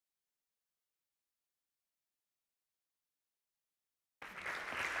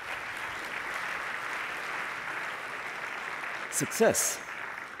Success,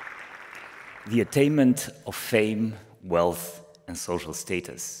 the attainment of fame, wealth, and social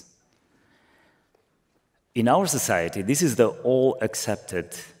status. In our society, this is the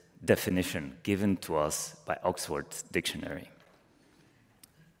all-accepted definition given to us by Oxford Dictionary.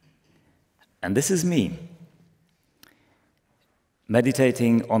 And this is me,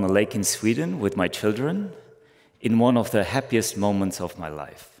 meditating on a lake in Sweden with my children in one of the happiest moments of my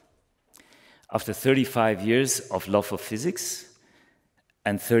life. After 35 years of love of physics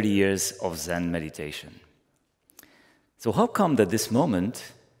and 30 years of Zen meditation. So how come that this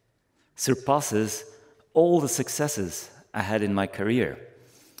moment surpasses all the successes I had in my career?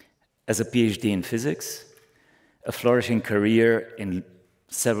 As a PhD in physics, a flourishing career in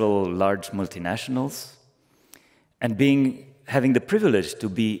several large multinationals, and having the privilege to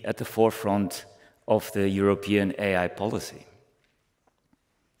be at the forefront of the European AI policy.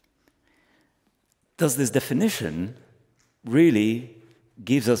 Does this definition really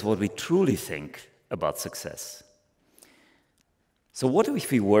give us what we truly think about success? So what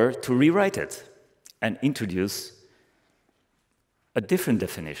if we were to rewrite it and introduce a different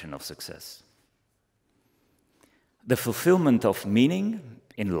definition of success? The fulfillment of meaning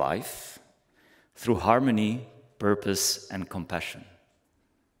in life through harmony, purpose, and compassion.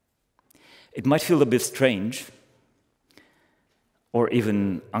 It might feel a bit strange or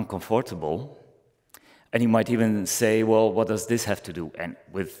even uncomfortable, and you might even say, well, what does this have to do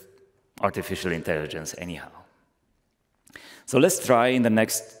with artificial intelligence anyhow? So let's try in the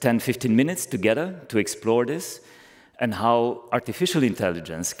next 10-15 minutes together to explore this and how artificial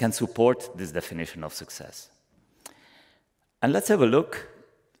intelligence can support this definition of success. And let's have a look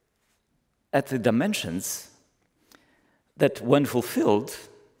at the dimensions that, when fulfilled,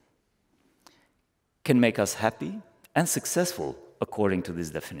 can make us happy and successful according to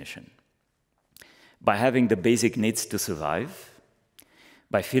this definition. By having the basic needs to survive,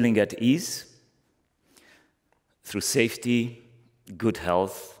 by feeling at ease, through safety, good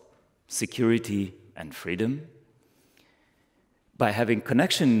health, security, and freedom, by having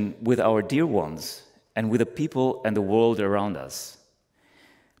connection with our dear ones and with the people and the world around us,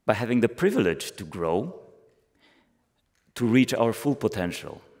 by having the privilege to grow, to reach our full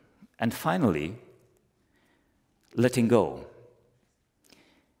potential, and finally, letting go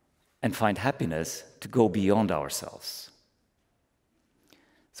and find happiness to go beyond ourselves.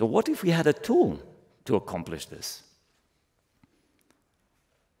 So what if we had a tool to accomplish this?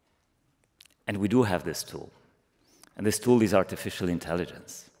 And we do have this tool. And this tool is artificial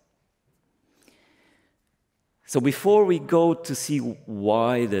intelligence. So before we go to see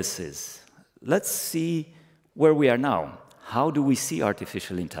why this is, let's see where we are now. How do we see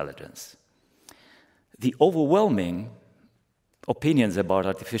artificial intelligence? The overwhelming opinions about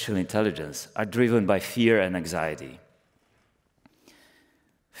artificial intelligence are driven by fear and anxiety.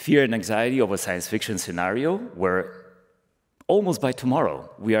 Fear and anxiety of a science fiction scenario where almost by tomorrow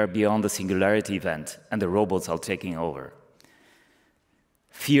we are beyond the singularity event and the robots are taking over.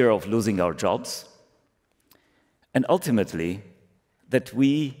 Fear of losing our jobs, and ultimately that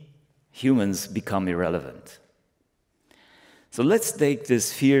we humans become irrelevant. So let's take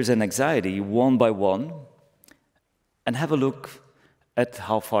these fears and anxiety one by one and have a look at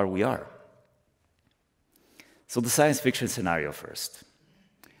how far we are. So the science fiction scenario first.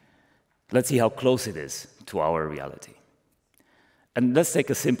 Let's see how close it is to our reality. And let's take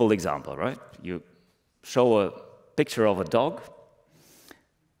a simple example, right? You show a picture of a dog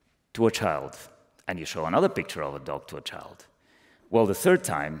to a child, and you show another picture of a dog to a child. Well, the third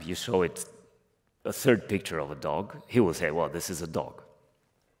time you show it a third picture of a dog, he will say, well, this is a dog.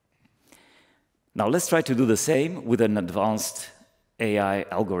 Now let's try to do the same with an advanced AI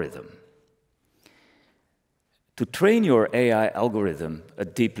algorithm. To train your AI algorithm, a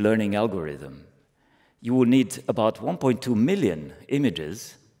deep learning algorithm, you will need about 1.2 million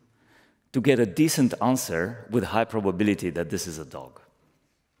images to get a decent answer with high probability that this is a dog.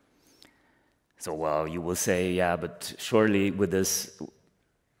 So, well, you will say, yeah, but surely with this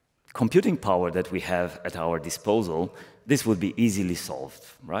computing power that we have at our disposal, this would be easily solved,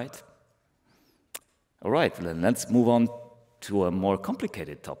 right? All right, then let's move on to a more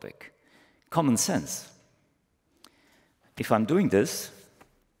complicated topic, common sense. If I'm doing this,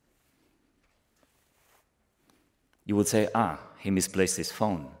 you would say, he misplaced his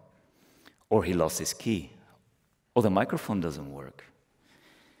phone, or he lost his key, or the microphone doesn't work.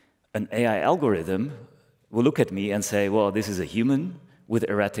 An AI algorithm will look at me and say, well, this is a human with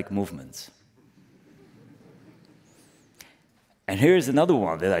erratic movements. And here's another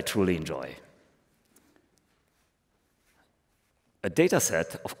one that I truly enjoy. A data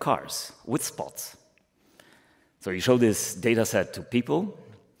set of cars with spots. So you show this data set to people,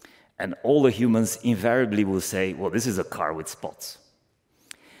 and all the humans invariably will say, well, this is a car with spots.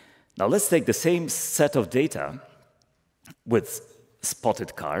 Now let's take the same set of data with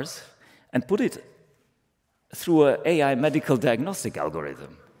spotted cars and put it through an AI medical diagnostic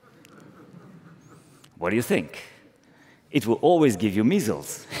algorithm. What do you think? It will always give you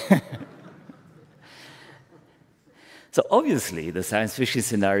measles. So obviously, the science fiction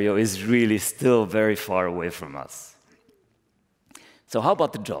scenario is really still very far away from us. So how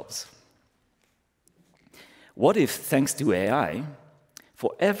about the jobs? What if, thanks to AI,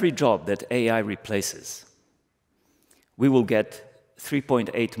 for every job that AI replaces, we will get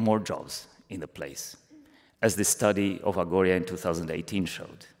 3.8 more jobs in the place, as the study of Agoria in 2018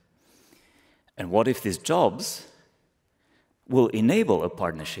 showed? And what if these jobs will enable a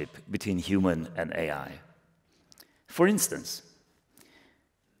partnership between human and AI? For instance,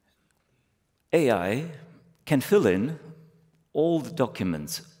 AI can fill in all the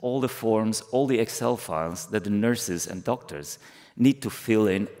documents, all the forms, all the Excel files that the nurses and doctors need to fill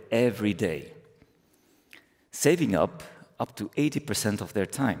in every day, saving up to 80% of their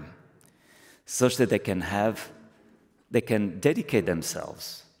time, such that they can dedicate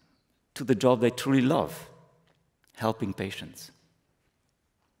themselves to the job they truly love, helping patients.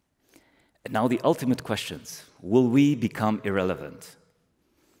 And now the ultimate questions. Will we become irrelevant?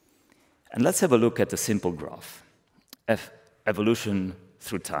 And let's have a look at a simple graph. Evolution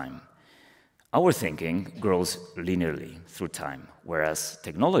through time. Our thinking grows linearly through time, whereas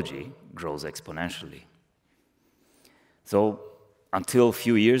technology grows exponentially. So until a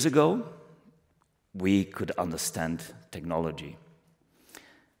few years ago, we could understand technology.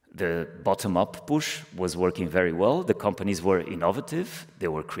 The bottom-up push was working very well. The companies were innovative. They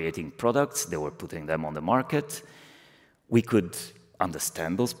were creating products. They were putting them on the market. We could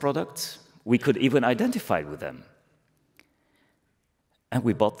understand those products. We could even identify with them. And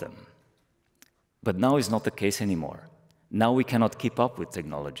we bought them. But now is not the case anymore. Now we cannot keep up with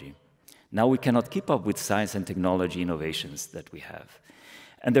technology. Now we cannot keep up with science and technology innovations that we have.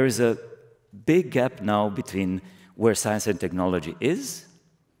 And there is a big gap now between where science and technology is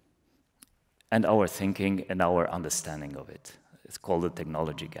and our thinking and our understanding of it. It's called the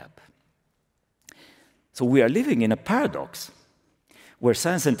technology gap. So we are living in a paradox where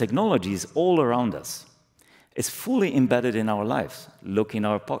science and technology is all around us. It's fully embedded in our lives. Look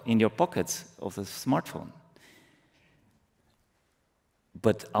in your pockets of the smartphone.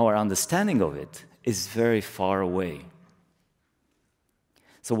 But our understanding of it is very far away.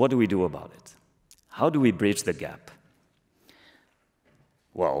 So what do we do about it? How do we bridge the gap?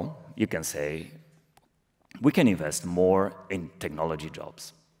 Well, you can say, we can invest more in technology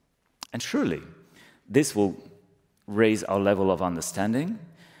jobs. And surely, this will raise our level of understanding.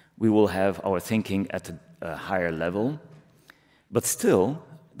 We will have our thinking at a higher level. But still,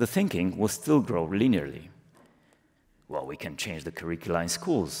 the thinking will still grow linearly. Well, we can change the curricula in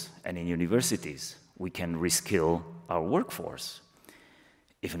schools and in universities. We can reskill our workforce.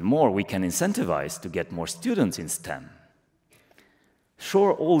 Even more, we can incentivize to get more students in STEM.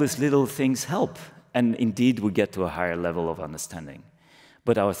 Sure, all these little things help, and indeed we get to a higher level of understanding.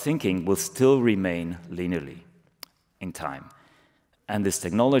 But our thinking will still remain linearly in time, and this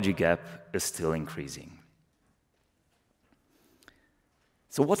technology gap is still increasing.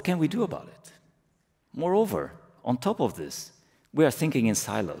 So what can we do about it? Moreover, on top of this, we are thinking in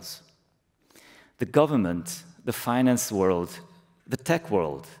silos. The government, the finance world, the tech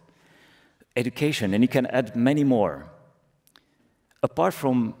world, education, and you can add many more. Apart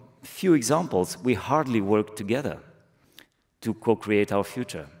from few examples, we hardly work together to co-create our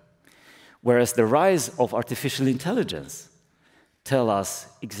future. Whereas the rise of artificial intelligence tells us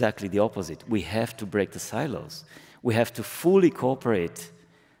exactly the opposite. We have to break the silos. We have to fully cooperate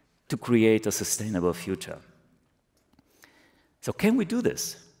to create a sustainable future. So can we do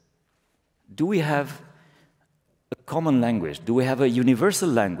this? Do we have a common language? Do we have a universal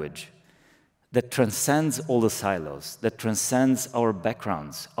language that transcends all the silos, that transcends our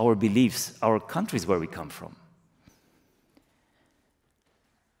backgrounds, our beliefs, our countries where we come from?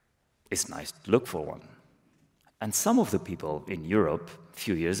 It's nice to look for one. And some of the people in Europe, a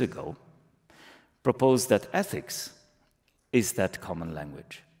few years ago, proposed that ethics is that common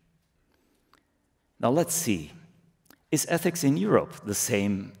language. Now let's see. Is ethics in Europe the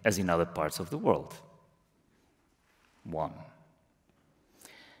same as in other parts of the world? One.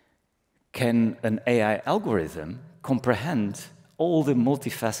 Can an AI algorithm comprehend all the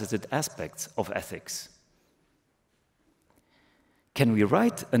multifaceted aspects of ethics? Can we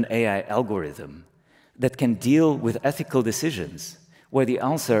write an AI algorithm that can deal with ethical decisions where the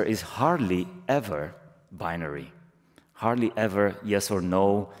answer is hardly ever binary, hardly ever yes or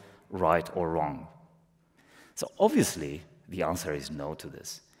no, right or wrong. So obviously, the answer is no to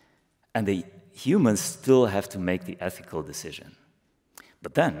this. And the humans still have to make the ethical decision.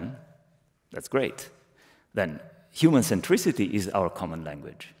 But then, that's great. Then human centricity is our common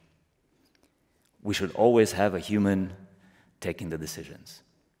language. We should always have a human taking the decisions.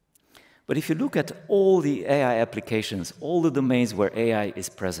 But if you look at all the AI applications, all the domains where AI is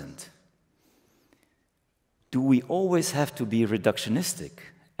present, do we always have to be reductionistic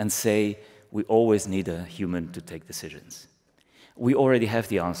and say we always need a human to take decisions? We already have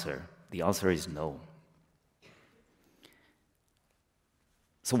the answer. The answer is no.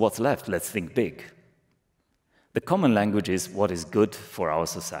 So what's left? Let's think big. The common language is what is good for our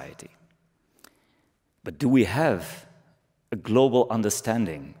society. But do we have a global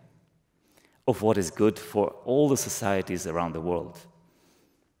understanding of what is good for all the societies around the world?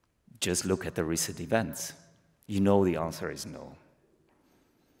 Just look at the recent events. You know the answer is no.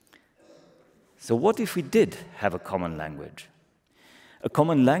 So what if we did have a common language? A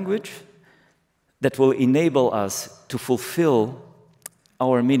common language that will enable us to fulfill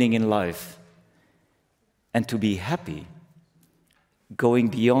our meaning in life and to be happy, going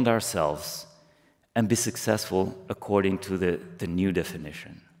beyond ourselves and be successful according to the new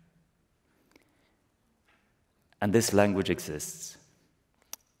definition. And this language exists,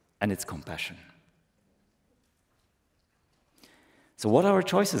 and it's compassion. So what are our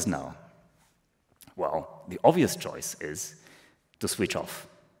choices now? Well, the obvious choice is to switch off.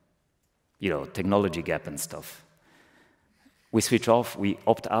 Technology gap and stuff. We switch off, we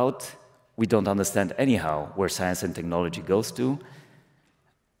opt out, we don't understand anyhow where science and technology goes to,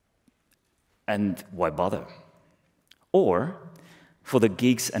 and why bother? Or, for the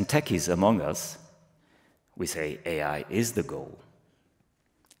geeks and techies among us, we say AI is the goal,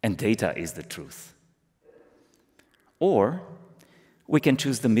 and data is the truth. Or, we can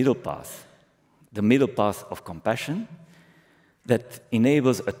choose the middle path of compassion that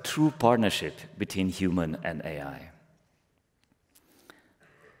enables a true partnership between human and AI.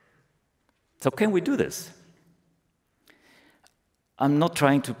 So can we do this? I'm not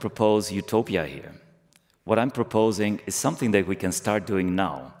trying to propose utopia here. What I'm proposing is something that we can start doing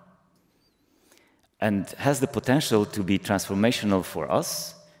now and has the potential to be transformational for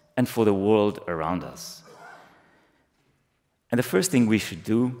us and for the world around us. And the first thing we should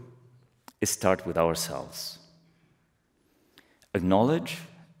do is start with ourselves. Acknowledge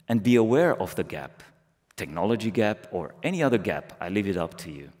and be aware of the gap, technology gap or any other gap. I leave it up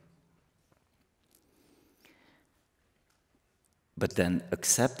to you. But then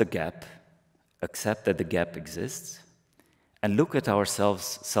accept the gap, accept that the gap exists, and look at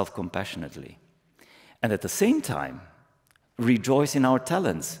ourselves self-compassionately. And at the same time, rejoice in our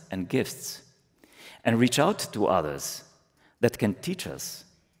talents and gifts, and reach out to others that can teach us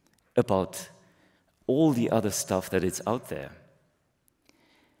about all the other stuff that is out there.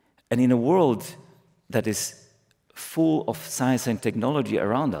 And in a world that is full of science and technology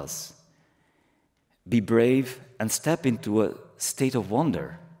around us, be brave and step into a state of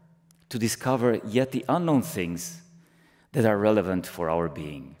wonder to discover yet the unknown things that are relevant for our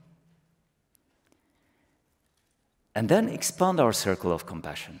being. And then expand our circle of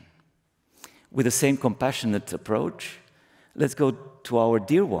compassion. With the same compassionate approach, let's go to our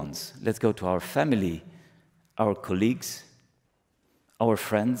dear ones. Let's go to our family, our colleagues, our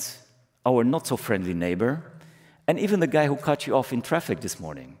friends, our not-so-friendly neighbor, and even the guy who cut you off in traffic this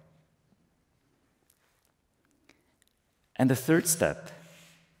morning. And the third step,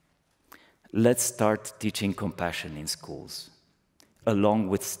 let's start teaching compassion in schools, along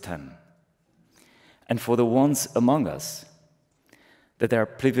with STEM. And for the ones among us that are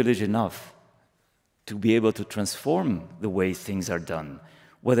privileged enough to be able to transform the way things are done,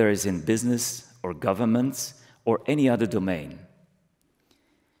 whether it's in business or governments or any other domain,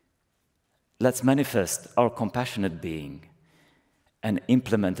 let's manifest our compassionate being and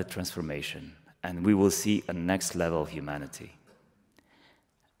implement a transformation, and we will see a next level humanity.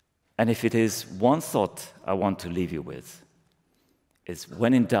 And if it is one thought I want to leave you with, it's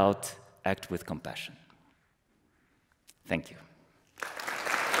when in doubt, act with compassion. Thank you.